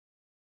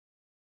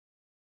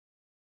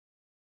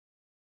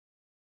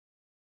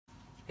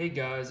Hey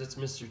guys, it's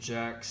Mr.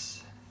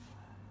 Jax.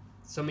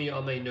 Some of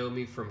y'all may know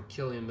me from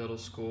Killian Middle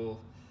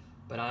School,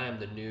 but I am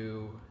the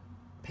new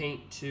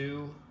Paint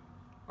 2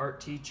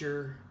 art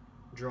teacher,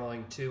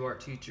 Drawing 2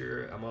 art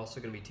teacher. I'm also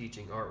going to be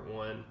teaching Art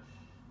 1,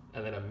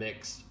 and then a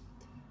mixed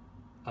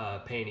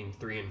Painting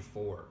 3 and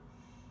 4.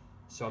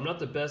 So I'm not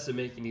the best at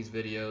making these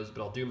videos,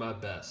 but I'll do my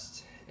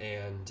best.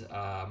 And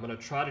I'm going to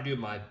try to do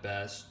my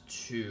best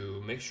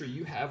to make sure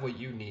you have what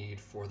you need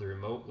for the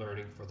remote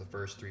learning for the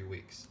first 3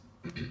 weeks.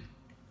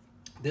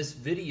 This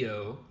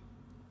video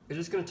is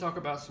just going to talk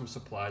about some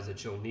supplies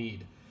that you'll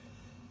need.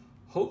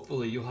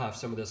 Hopefully you'll have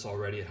some of this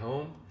already at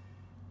home.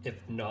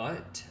 If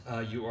not,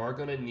 you are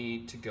going to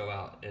need to go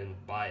out and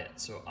buy it.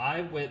 So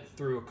I went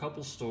through a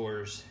couple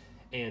stores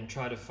and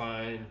tried to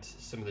find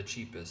some of the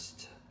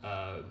cheapest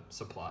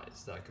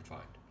supplies that I could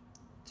find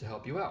to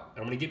help you out.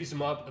 I'm going to give you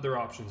some other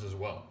options as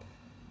well.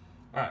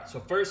 All right, so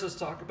first let's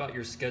talk about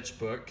your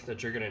sketchbook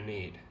that you're going to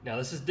need. Now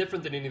this is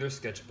different than any other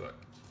sketchbook.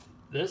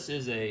 This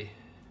is a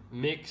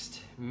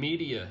mixed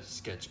media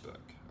sketchbook,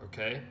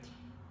 okay?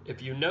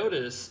 If you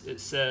notice, it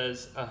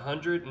says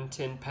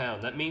 110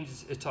 pound. That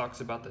means it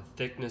talks about the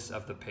thickness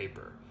of the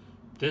paper.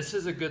 This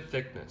is a good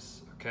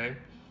thickness, okay?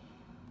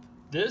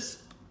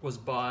 This was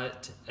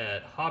bought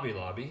at Hobby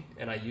Lobby,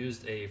 and I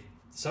used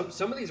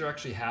some of these are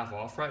actually half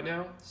off right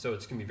now, so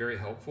it's gonna be very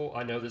helpful.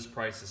 I know this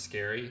price is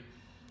scary,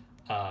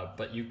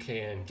 but you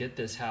can get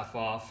this half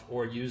off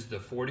or use the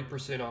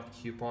 40%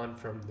 off coupon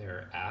from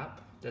their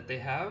app that they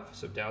have,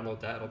 so download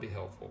that, it'll be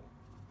helpful.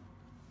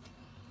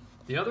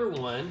 The other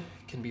one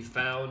can be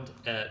found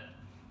at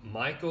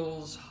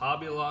Michael's,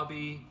 Hobby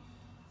Lobby.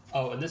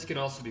 Oh, and this can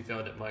also be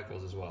found at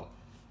Michael's as well.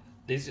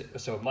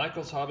 So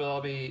Michael's, Hobby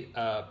Lobby,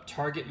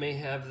 Target may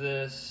have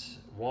this,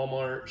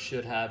 Walmart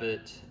should have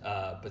it,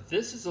 but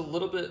this is a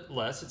little bit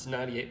less, it's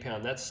 98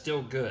 pound, that's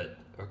still good,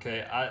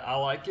 okay? I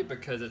like it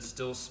because it's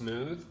still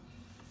smooth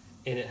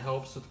and it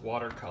helps with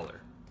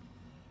watercolor.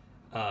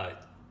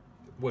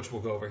 Which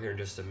we'll go over here in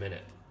just a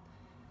minute.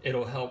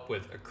 It'll help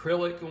with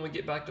acrylic when we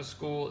get back to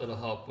school. It'll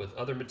help with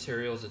other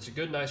materials. It's a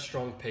good, nice,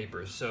 strong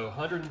paper. So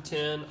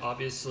 110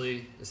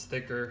 obviously is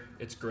thicker.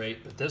 It's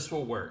great, but this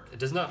will work. It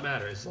does not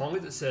matter as long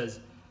as it says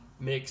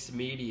mixed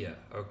media,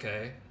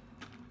 okay?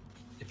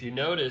 If you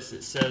notice,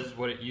 it says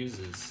what it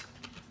uses.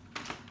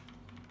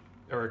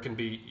 Or it can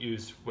be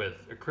used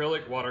with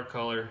acrylic,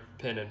 watercolor,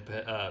 pen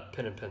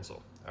and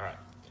pencil. All right,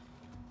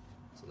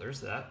 so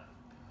there's that.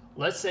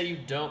 Let's say you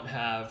don't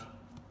have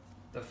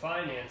the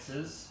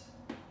finances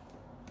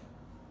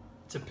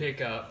to pick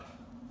up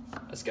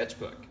a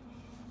sketchbook.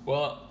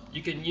 Well,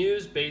 you can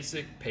use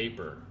basic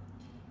paper.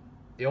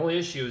 The only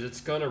issue is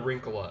it's gonna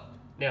wrinkle up.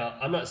 Now,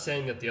 I'm not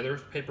saying that the other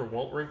paper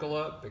won't wrinkle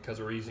up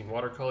because we're using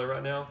watercolor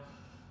right now,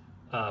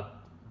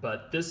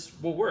 but this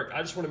will work.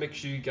 I just wanna make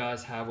sure you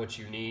guys have what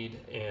you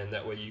need, and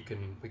that way we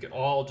can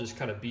all just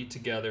kind of be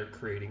together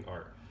creating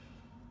art.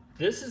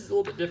 This is a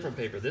little bit different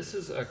paper. This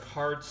is a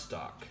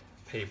cardstock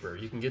paper.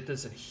 You can get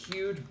this in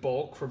huge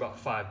bulk for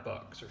about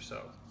 $5 or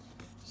so.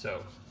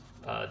 So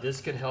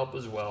this can help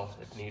as well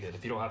if needed,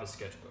 if you don't have a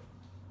sketchbook.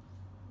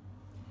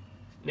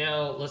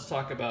 Now let's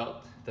talk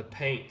about the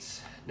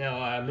paints.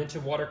 Now I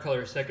mentioned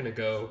watercolor a second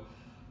ago.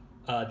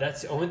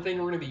 That's the only thing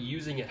we're gonna be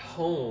using at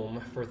home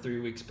for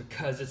 3 weeks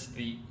because it's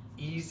the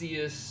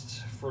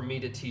easiest for me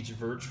to teach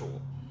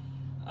virtual.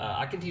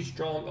 I can teach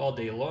drawing all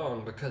day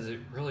long because it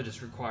really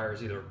just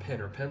requires either a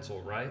pen or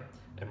pencil, right?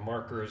 And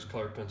markers,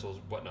 colored pencils,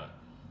 whatnot.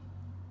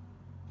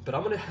 But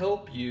I'm gonna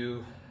help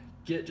you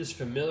get just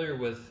familiar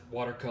with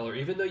watercolor,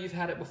 even though you've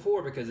had it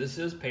before, because this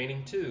is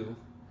Painting 2.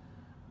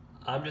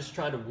 I'm just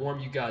trying to warm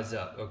you guys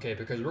up, okay?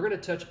 Because we're gonna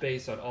touch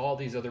base on all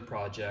these other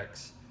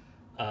projects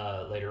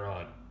later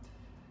on.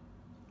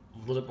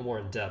 A little bit more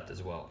in depth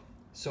as well.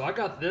 So I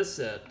got this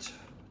at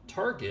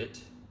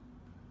Target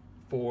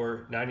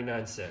for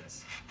 99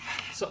 cents.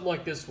 Something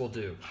like this will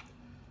do.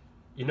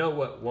 You know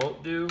what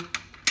won't do?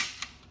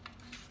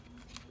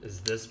 Is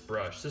this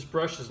brush. This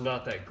brush is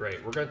not that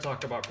great. We're going to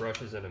talk about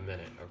brushes in a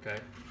minute, okay?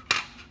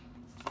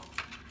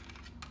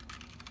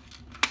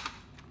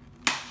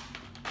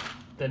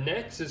 The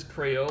next is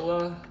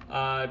Crayola.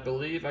 I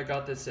believe I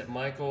got this at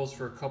Michael's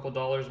for a couple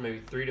dollars,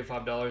 maybe $3 to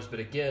 $5. But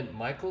again,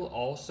 Michael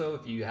also,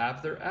 if you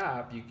have their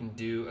app, you can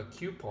do a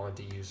coupon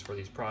to use for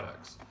these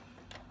products.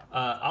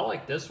 I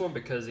like this one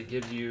because it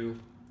gives you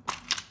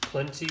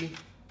plenty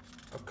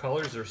of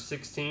colors. There's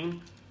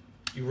 16.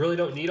 You really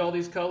don't need all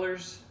these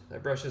colors.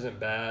 That brush isn't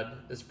bad.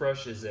 This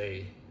brush is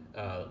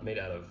made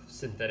out of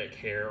synthetic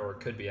hair, or it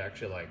could be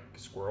actually like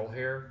squirrel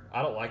hair.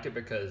 I don't like it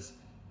because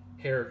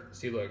hair,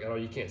 see look, I know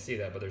you can't see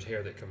that, but there's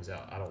hair that comes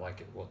out. I don't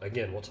like it. Well,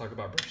 again, we'll talk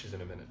about brushes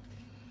in a minute.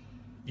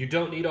 You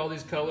don't need all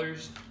these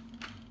colors.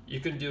 You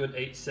can do an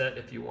 8 set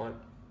if you want.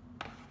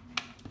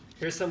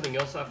 Here's something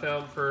else I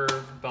found for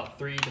about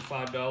 $3 to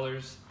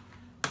 $5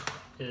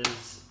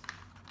 is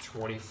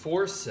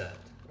 24 set,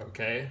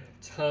 okay?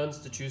 Tons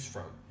to choose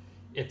from.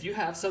 If you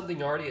have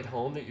something already at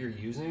home that you're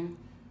using,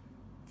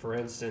 for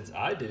instance,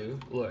 I do,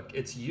 look,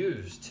 it's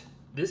used.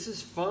 This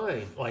is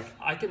fine. Like,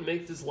 I can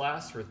make this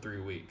last for 3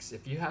 weeks.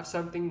 If you have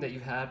something that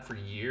you've had for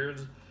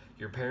years,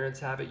 your parents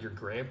have it, your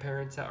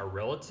grandparents have, a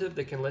relative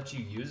that can let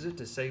you use it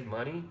to save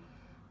money,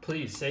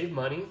 please save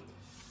money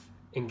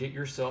and get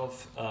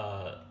yourself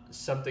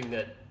something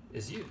that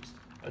is used.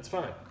 That's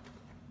fine.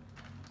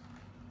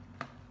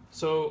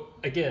 So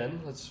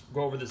again, let's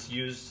go over this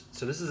used.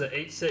 So this is an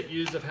 8-set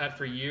used I've had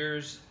for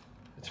years.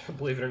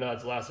 Believe it or not,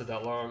 it's lasted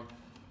that long.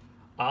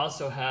 I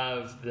also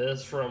have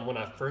this from when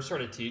I first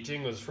started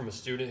teaching. It was from a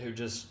student who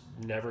just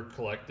never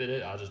collected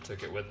it. I just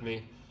took it with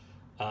me.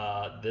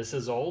 This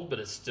is old, but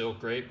it's still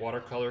great.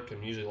 Watercolor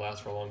can usually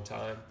last for a long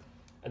time.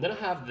 And then I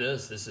have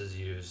this. This is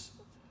used.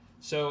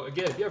 So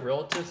again, if you have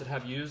relatives that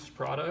have used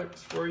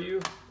products for you,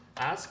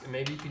 ask, and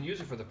maybe you can use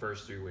it for the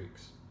first 3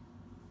 weeks.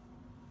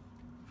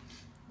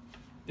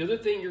 The other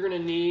thing you're going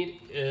to need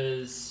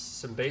is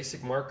some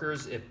basic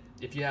markers.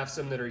 If you have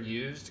some that are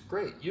used,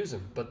 great, use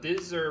them. But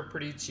these are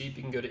pretty cheap.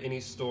 You can go to any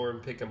store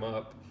and pick them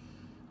up.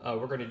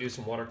 We're going to do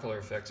some watercolor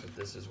effects with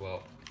this as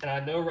well. And I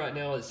know right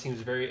now it seems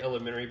very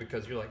elementary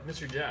because you're like,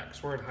 Mr.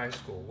 Jacks, we're in high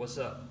school. What's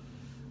up?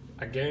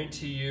 I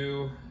guarantee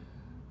you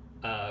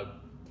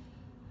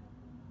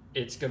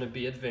it's going to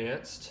be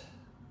advanced,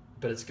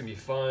 but it's going to be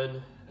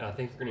fun. And I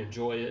think you're going to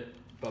enjoy it.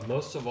 But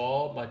most of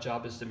all, my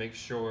job is to make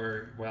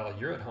sure while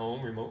you're at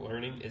home, remote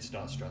learning, it's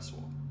not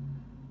stressful.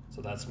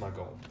 So that's my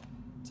goal.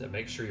 To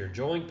make sure you're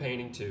enjoying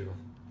painting too,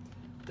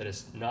 that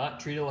it's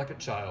not treated like a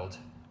child,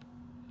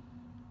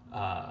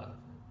 but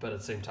at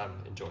the same time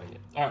enjoying it.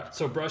 All right,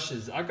 so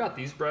brushes. I've got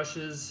these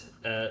brushes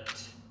at,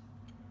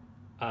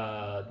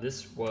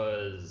 this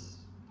was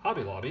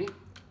Hobby Lobby.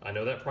 I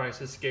know that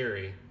price is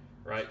scary,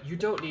 right? You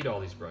don't need all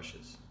these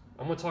brushes.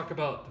 I'm gonna talk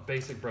about the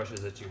basic brushes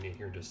that you need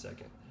here in just a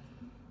second.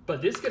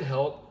 But this can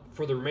help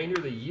for the remainder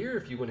of the year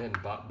if you went ahead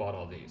and bought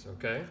all these,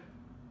 okay?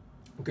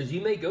 Because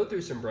you may go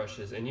through some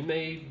brushes and you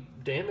may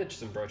damage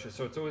some brushes,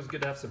 so it's always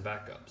good to have some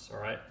backups, all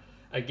right?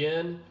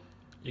 Again,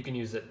 you can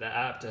use the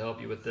app to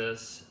help you with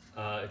this.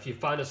 If you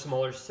find a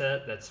smaller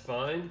set, that's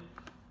fine.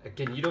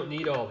 Again, you don't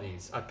need all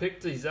these. I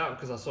picked these out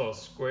because I saw a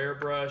square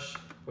brush,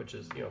 which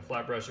is, you know,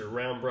 flat brush, or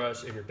round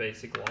brush, and your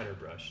basic liner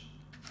brush.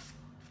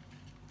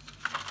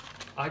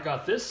 I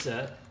got this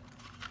set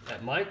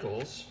at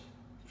Michael's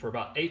for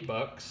about $8,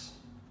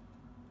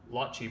 a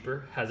lot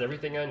cheaper. Has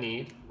everything I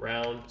need,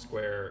 round,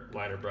 square,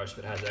 liner brush,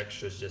 but has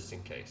extras just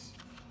in case.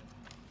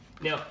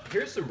 Now,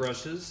 here's some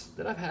brushes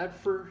that I've had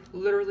for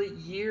literally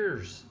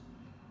years.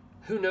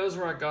 Who knows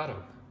where I got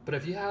them? But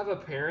if you have a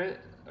parent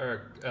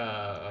or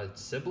a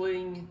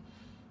sibling,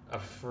 a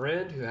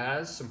friend who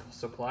has some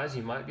supplies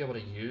you might be able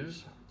to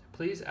use,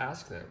 please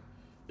ask them.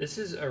 This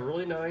is a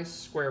really nice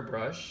square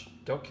brush.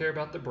 Don't care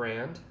about the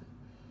brand.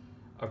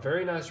 A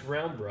very nice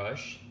round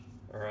brush,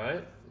 all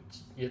right?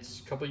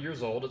 It's a couple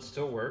years old, it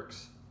still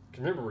works.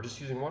 Remember, we're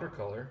just using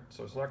watercolor,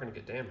 so it's not gonna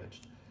get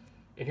damaged.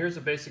 And here's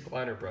a basic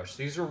liner brush.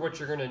 These are what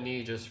you're gonna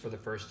need just for the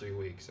first 3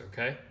 weeks,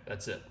 okay?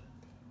 That's it.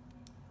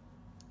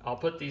 I'll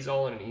put these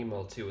all in an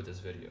email too with this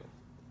video.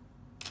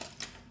 A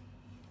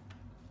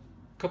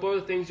couple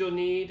other things you'll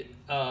need,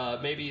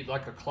 maybe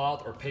like a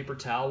cloth or paper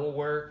towel will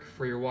work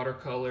for your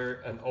watercolor.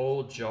 An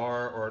old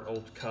jar or an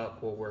old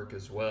cup will work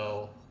as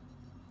well.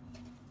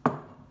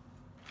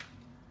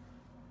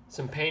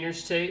 Some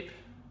painter's tape.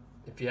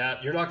 If you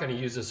have, you're not going to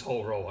use this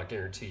whole roll, I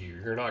guarantee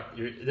you.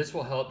 This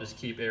will help just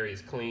keep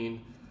areas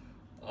clean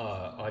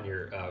on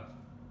your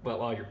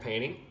while you're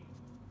painting.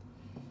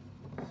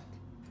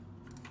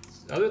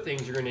 Other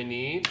things you're going to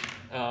need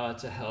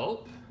to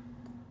help.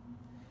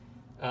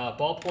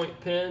 Ballpoint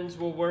pens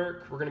will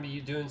work. We're going to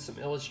be doing some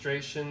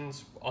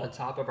illustrations on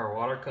top of our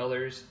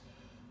watercolors.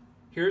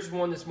 Here's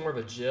one that's more of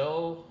a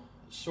gel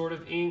sort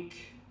of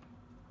ink,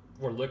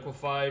 or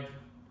liquefied.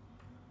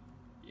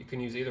 You can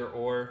use either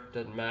or,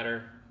 doesn't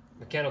matter.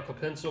 Mechanical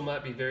pencil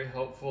might be very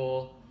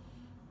helpful.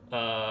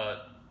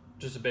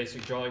 Just a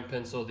basic drawing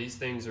pencil. These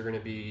things are going to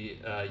be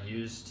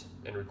used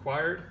and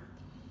required.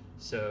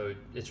 So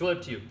it's really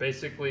up to you.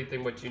 Basically,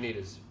 what you need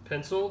is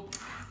pencil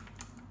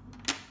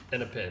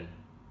and a pen,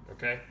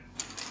 okay?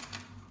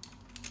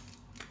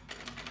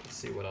 Let's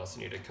see what else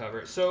I need to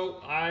cover.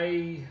 So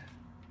I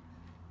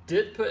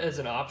did put as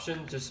an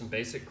option just some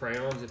basic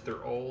crayons. If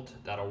they're old,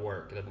 that'll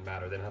work. It doesn't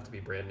matter. They don't have to be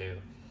brand new.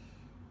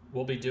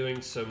 We'll be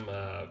doing some,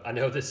 I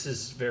know this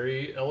is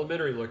very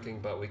elementary looking,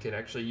 but we can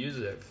actually use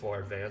it for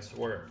advanced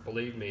work.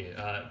 Believe me,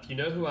 if you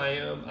know who I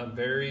am, I'm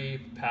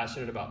very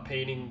passionate about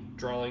painting,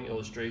 drawing,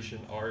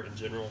 illustration, art in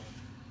general,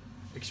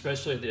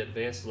 especially at the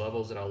advanced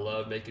levels, and I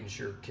love making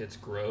sure kids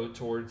grow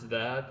towards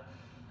that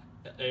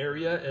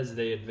area as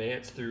they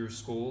advance through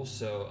school.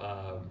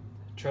 So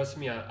trust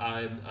me,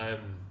 I'm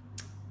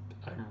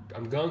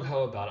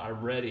gung-ho about it.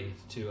 I'm ready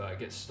to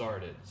get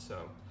started.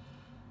 So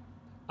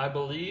I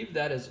believe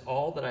that is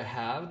all that I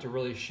have to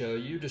really show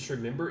you. Just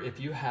remember, if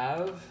you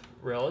have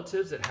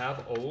relatives that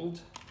have old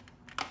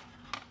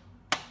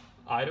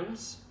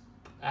items,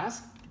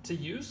 ask to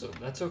use them.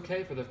 That's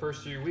okay for the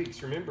first 3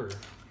 weeks. Remember,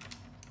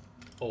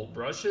 old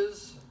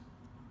brushes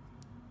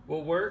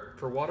will work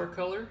for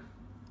watercolor,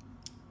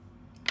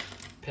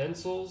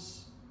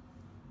 pencils,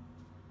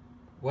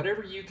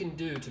 whatever you can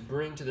do to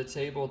bring to the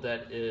table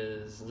that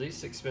is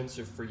least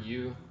expensive for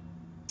you,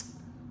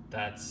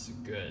 That's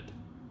good.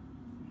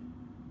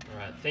 All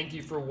right, thank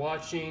you for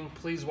watching.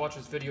 Please watch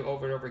this video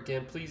over and over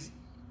again. Please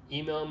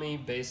email me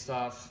based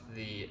off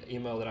the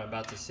email that I'm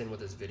about to send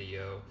with this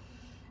video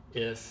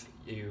if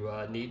you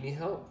need any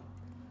help.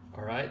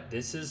 All right,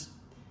 this is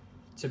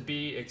to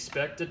be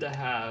expected to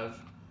have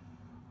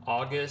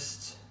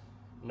August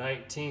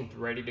 19th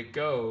ready to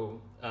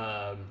go,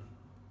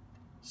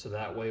 so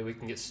that way we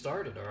can get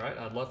started. All right,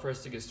 I'd love for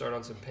us to get started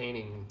on some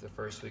painting the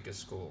first week of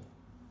school.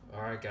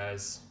 All right,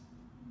 guys,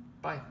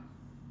 bye.